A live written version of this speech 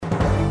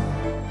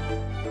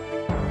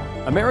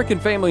American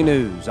Family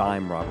News,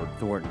 I'm Robert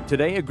Thornton.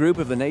 Today, a group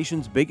of the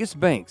nation's biggest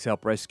banks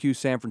helped rescue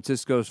San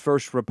Francisco's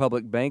First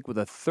Republic Bank with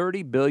a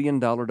 $30 billion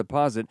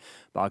deposit,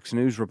 Fox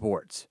News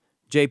reports.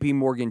 J.P.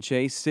 Morgan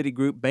Chase,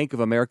 Citigroup, Bank of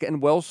America, and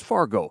Wells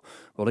Fargo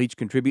will each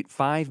contribute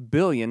 $5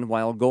 billion,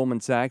 while Goldman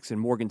Sachs and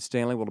Morgan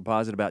Stanley will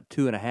deposit about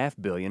 $2.5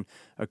 billion,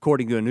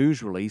 according to a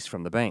news release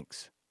from the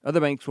banks. Other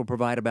banks will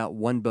provide about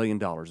 $1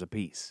 billion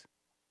apiece.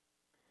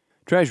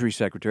 Treasury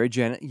Secretary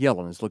Janet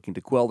Yellen is looking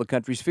to quell the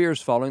country's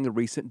fears following the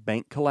recent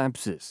bank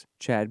collapses.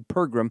 Chad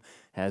Pergram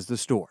has the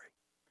story.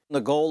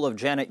 The goal of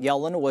Janet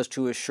Yellen was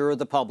to assure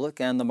the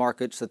public and the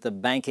markets that the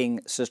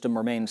banking system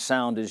remains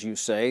sound, as you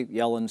say.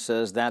 Yellen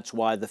says that's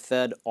why the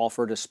Fed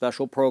offered a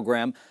special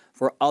program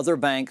for other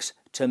banks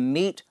to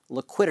meet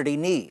liquidity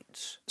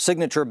needs.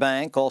 Signature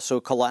Bank also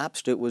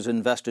collapsed. It was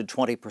invested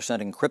 20%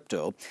 in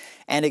crypto.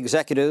 And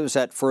executives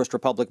at First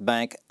Republic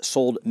Bank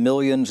sold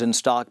millions in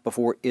stock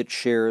before its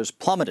shares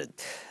plummeted.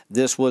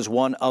 This was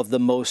one of the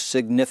most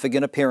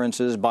significant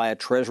appearances by a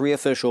Treasury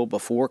official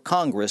before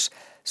Congress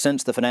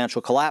since the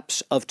financial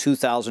collapse of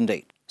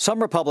 2008.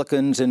 Some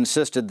Republicans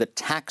insisted that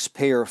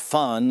taxpayer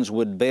funds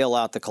would bail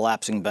out the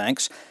collapsing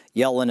banks.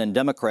 Yellen and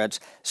Democrats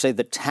say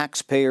the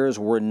taxpayers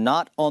were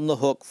not on the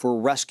hook for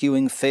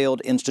rescuing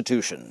failed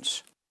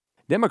institutions.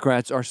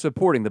 Democrats are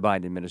supporting the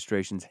Biden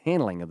administration's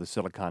handling of the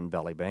Silicon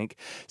Valley Bank,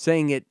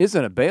 saying it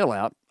isn't a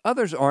bailout.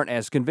 Others aren't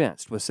as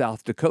convinced, with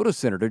South Dakota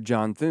Senator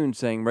John Thune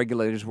saying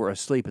regulators were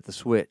asleep at the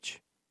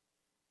switch.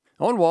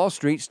 On Wall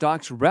Street,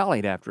 stocks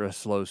rallied after a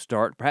slow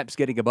start, perhaps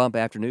getting a bump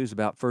after news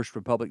about First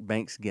Republic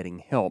Banks getting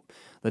help.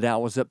 The Dow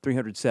was up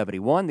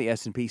 371, the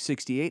S&P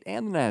 68,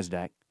 and the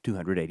Nasdaq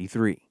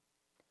 283.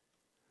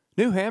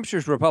 New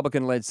Hampshire's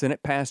Republican-led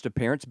Senate passed a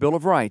Parents' Bill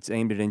of Rights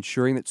aimed at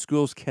ensuring that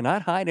schools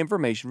cannot hide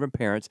information from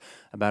parents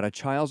about a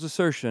child's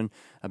assertion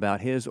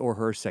about his or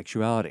her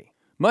sexuality.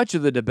 Much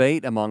of the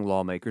debate among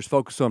lawmakers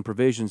focused on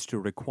provisions to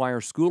require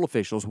school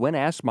officials, when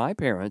asked by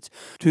parents,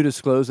 to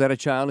disclose that a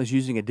child is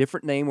using a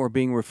different name or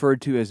being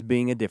referred to as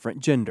being a different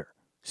gender.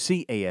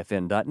 See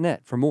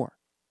AFN.net for more.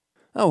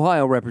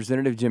 Ohio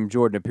Representative Jim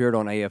Jordan appeared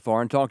on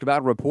AFR and talked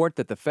about a report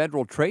that the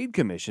Federal Trade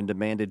Commission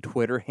demanded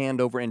Twitter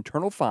hand over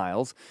internal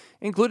files,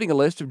 including a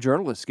list of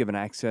journalists given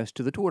access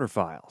to the Twitter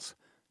files.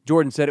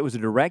 Jordan said it was a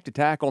direct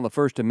attack on the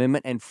First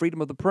Amendment and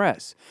freedom of the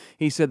press.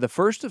 He said the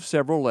first of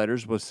several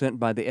letters was sent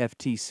by the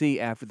FTC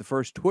after the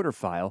first Twitter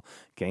file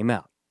came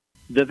out.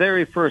 The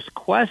very first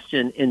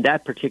question in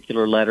that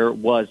particular letter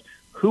was,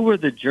 who are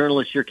the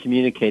journalists you're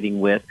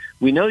communicating with?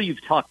 We know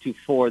you've talked to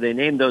 4. They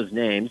named those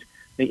names,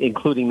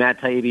 including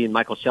Matt Taibbi and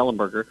Michael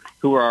Schellenberger,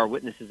 who were our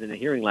witnesses in the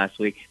hearing last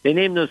week. They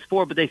named those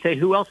 4, but they say,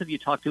 who else have you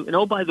talked to? And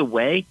oh, by the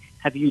way,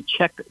 have you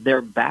checked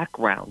their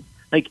background?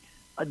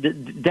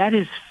 That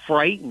is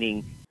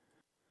frightening.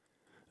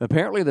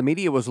 Apparently, the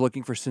media was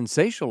looking for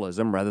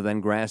sensationalism rather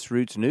than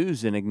grassroots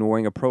news in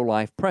ignoring a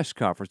pro-life press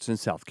conference in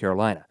South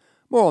Carolina.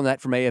 More on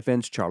that from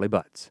AFN's Charlie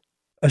Butts.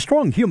 A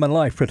strong Human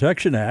Life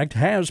Protection Act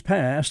has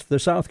passed the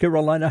South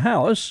Carolina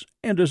House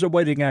and is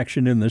awaiting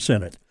action in the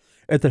Senate.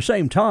 At the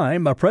same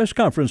time, a press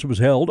conference was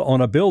held on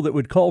a bill that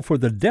would call for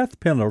the death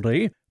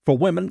penalty for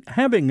women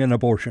having an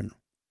abortion.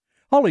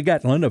 Holly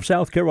Gatlin of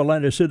South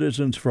Carolina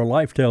Citizens for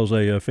Life tells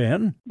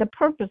AFN. The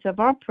purpose of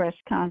our press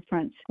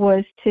conference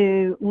was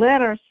to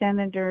let our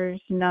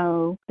senators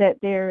know that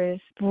there is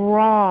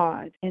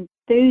broad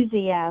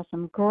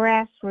enthusiasm,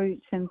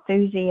 grassroots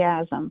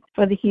enthusiasm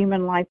for the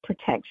Human Life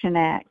Protection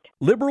Act.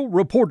 Liberal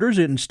reporters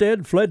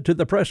instead fled to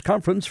the press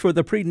conference for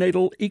the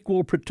Prenatal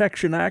Equal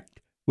Protection Act,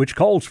 which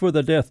calls for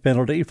the death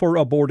penalty for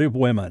abortive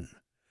women.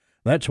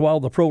 That's while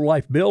the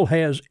pro-life bill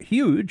has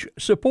huge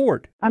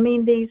support.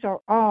 These are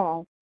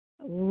all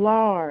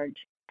large,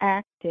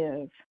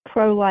 active,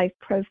 pro-life,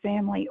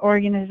 pro-family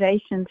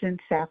organizations in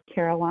South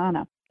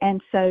Carolina.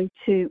 And so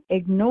to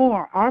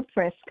ignore our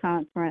press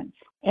conference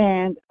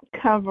and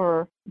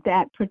cover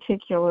that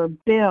particular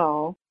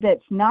bill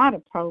that's not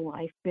a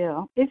pro-life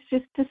bill, it's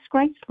just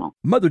disgraceful.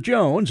 Mother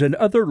Jones and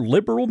other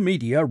liberal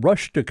media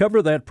rushed to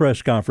cover that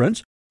press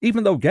conference,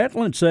 even though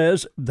Gatlin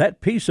says that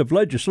piece of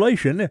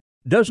legislation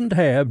doesn't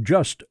have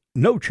just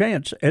no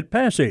chance at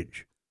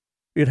passage.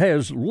 It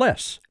has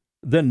less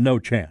than no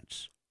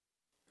chance.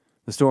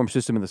 The storm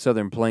system in the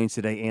southern plains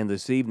today and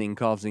this evening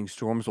causing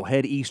storms will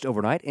head east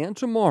overnight and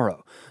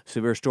tomorrow.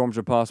 Severe storms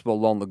are possible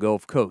along the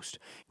Gulf Coast,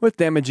 with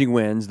damaging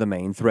winds the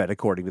main threat,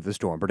 according to the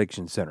Storm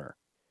Prediction Center.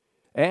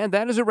 And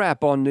that is a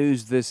wrap on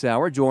news this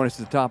hour. Join us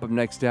at the top of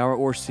next hour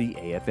or see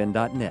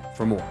AFN.net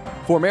for more.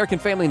 For American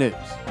Family News,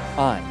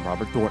 I'm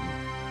Robert Thornton.